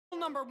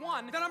number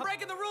 1, then I'm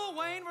breaking the rule,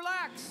 Wayne.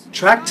 Relax.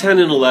 Track 10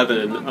 and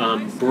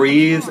 11,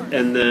 Breathe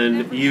and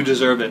then You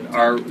Deserve It,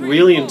 are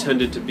really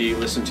intended to be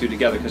listened to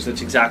together because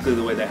that's exactly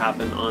the way they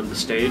happen on the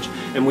stage,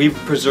 and we've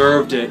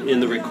preserved it in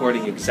the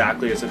recording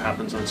exactly as it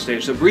happens on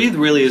stage. So Breathe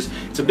really is,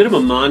 it's a bit of a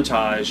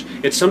montage.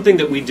 It's something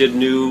that we did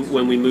new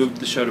when we moved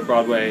the show to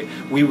Broadway.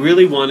 We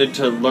really wanted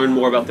to learn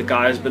more about the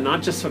guys, but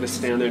not just sort of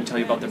stand there and tell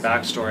you about their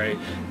backstory.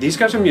 These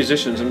guys are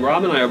musicians, and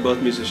Rob and I are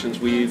both musicians.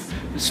 We've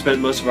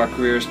spent most of our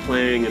careers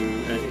playing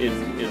in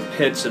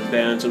pits and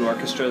bands and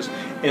orchestras,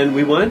 and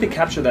we wanted to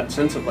capture that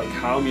sense of like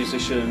how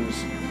musicians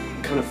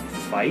kind of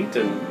fight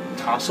and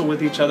tussle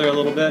with each other a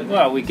little bit.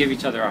 Well, we give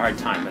each other a hard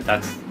time, but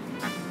that's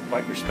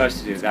what you're supposed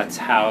to do. That's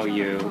how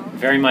you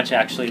very much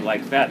actually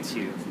like vets.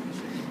 You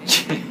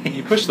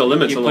push the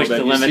limits a little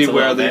bit. You see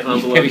where the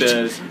envelope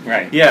is.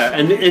 Right. Yeah,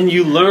 and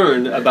you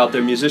learn about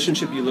their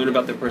musicianship, you learn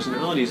about their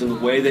personalities and the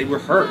way they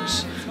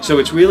rehearse. So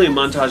it's really a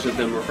montage of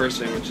them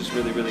rehearsing, which is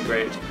really, really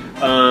great.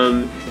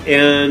 And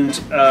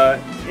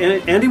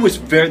Andy was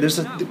very, there's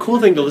a cool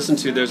thing to listen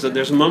to.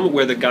 There's a moment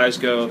where the guys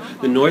go,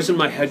 the noise in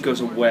my head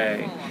goes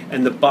away,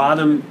 and the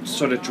bottom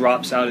sort of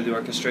drops out of the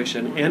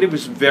orchestration. Andy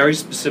was very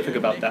specific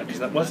about that, because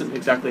that wasn't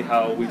exactly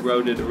how we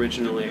wrote it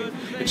originally.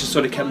 It just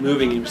sort of kept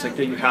moving. He was like,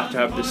 no, you have to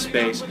have this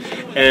space.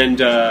 And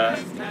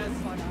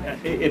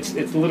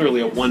it's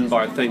literally a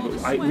one-bar thing,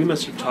 but we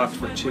must have talked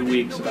for 2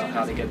 weeks about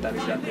how to get that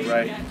exactly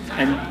right.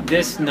 And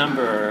this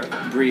number,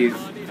 Breathe,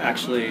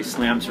 actually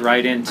slams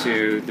right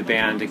into the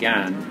band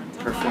again,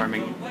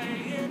 performing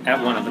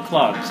at one of the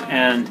clubs.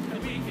 And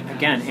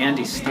again,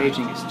 Andy's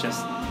staging is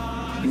just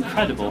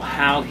incredible,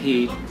 how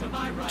he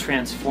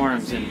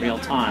transforms in real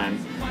time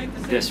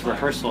this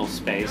rehearsal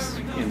space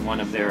in one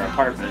of their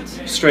apartments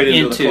straight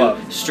into the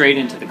club. Straight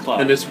into the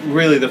club. And it's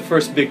really the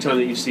first big time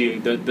that you see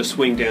the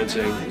swing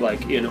dancing,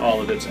 like in all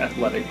of its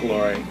athletic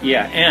glory.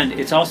 Yeah, and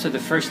it's also the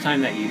first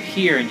time that you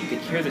hear, and you can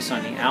hear this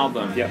on the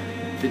album,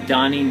 the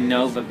Donny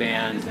Nova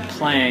Band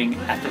playing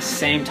at the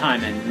same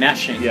time and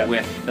meshing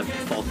with the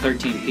full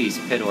 13-piece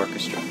pit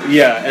orchestra.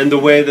 Yeah, and the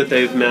way that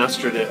they've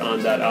mastered it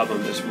on that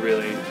album is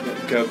really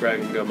go Greg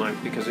and go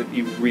Mike, because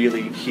you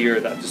really hear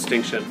that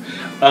distinction.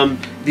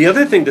 The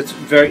other thing that's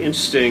very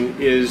interesting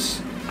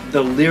is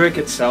the lyric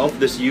itself,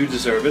 this You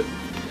Deserve It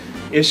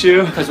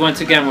issue. Because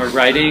once again, we're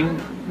writing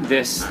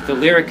this, the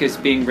lyric is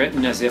being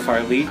written as if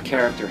our lead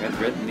character had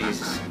written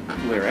these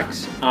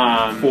lyrics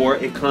for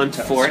a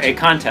contest. For a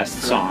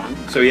contest song.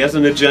 So he has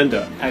an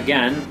agenda.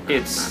 Again,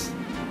 it's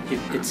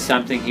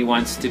something he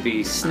wants to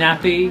be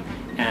snappy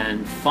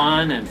and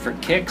fun and for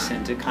kicks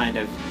and to kind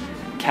of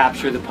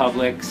capture the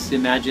public's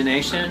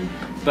imagination,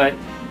 but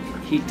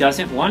he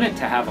doesn't want it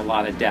to have a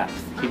lot of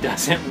depth. He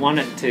doesn't want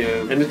it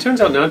to... And it turns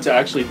out not to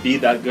actually be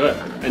that good.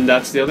 And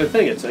that's the other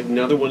thing. It's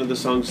another one of the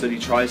songs that he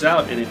tries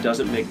out and it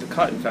doesn't make the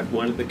cut. In fact,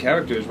 one of the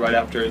characters right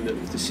after in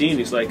the scene,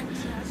 he's like,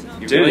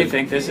 you really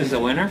think this is a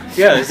winner?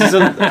 Yeah, this is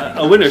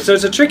a winner. So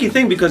it's a tricky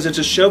thing because it's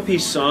a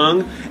showpiece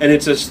song, and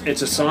it's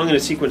a song in a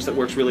sequence that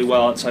works really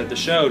well outside the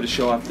show to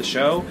show off the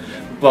show,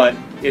 but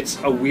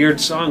it's a weird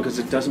song because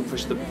it doesn't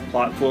push the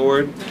plot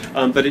forward,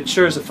 but it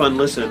sure is a fun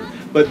listen.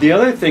 But the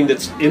other thing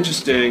that's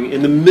interesting,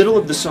 in the middle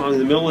of the song, in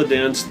the middle of the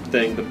dance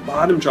thing, the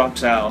bottom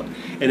drops out,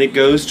 and it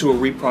goes to a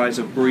reprise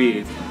of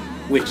Breathe.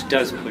 Which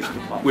does push the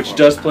plot Which forward.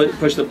 does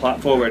push the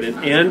plot forward.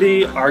 And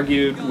Andy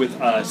argued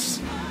with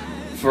us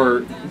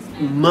for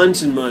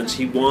months and months.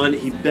 He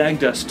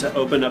begged us to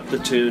open up the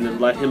tune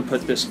and let him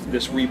put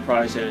this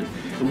reprise in,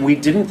 and we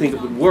didn't think it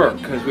would work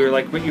because we were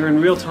like, but you're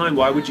in real time,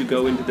 why would you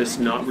go into this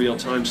not real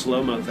time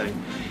slow-mo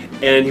thing?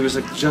 And he was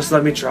like, just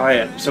let me try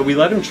it. So we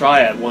let him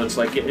try it once,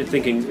 like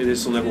thinking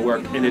this will never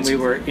work. And we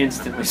were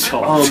instantly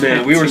sold. Oh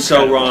man, we were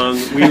so wrong.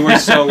 We were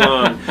so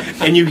wrong.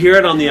 And you hear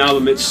it on the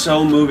album, it's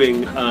so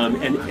moving.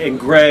 And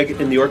Greg,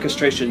 in the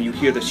orchestration, you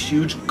hear this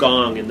huge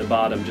gong in the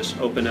bottom just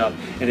open up,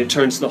 and it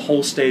turns the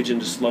whole stage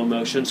into slow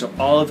motion. So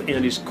all of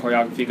Andy's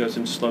choreography goes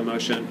into slow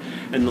motion,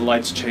 and the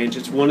lights change.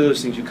 It's one of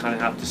those things you kind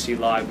of have to see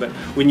live. But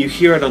when you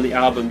hear it on the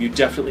album, you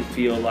definitely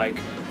feel like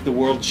the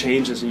world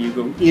changes and you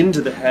go into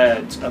the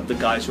heads of the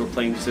guys who are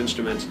playing these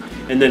instruments,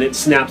 and then it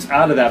snaps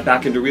out of that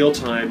back into real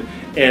time,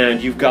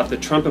 and you've got the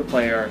trumpet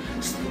player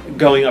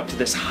going up to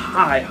this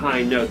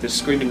high note, this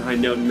screaming high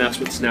note, and that's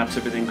what snaps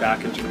everything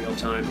back into real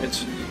time.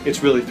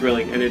 It's really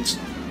thrilling, and it's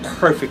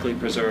perfectly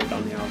preserved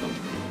on the album.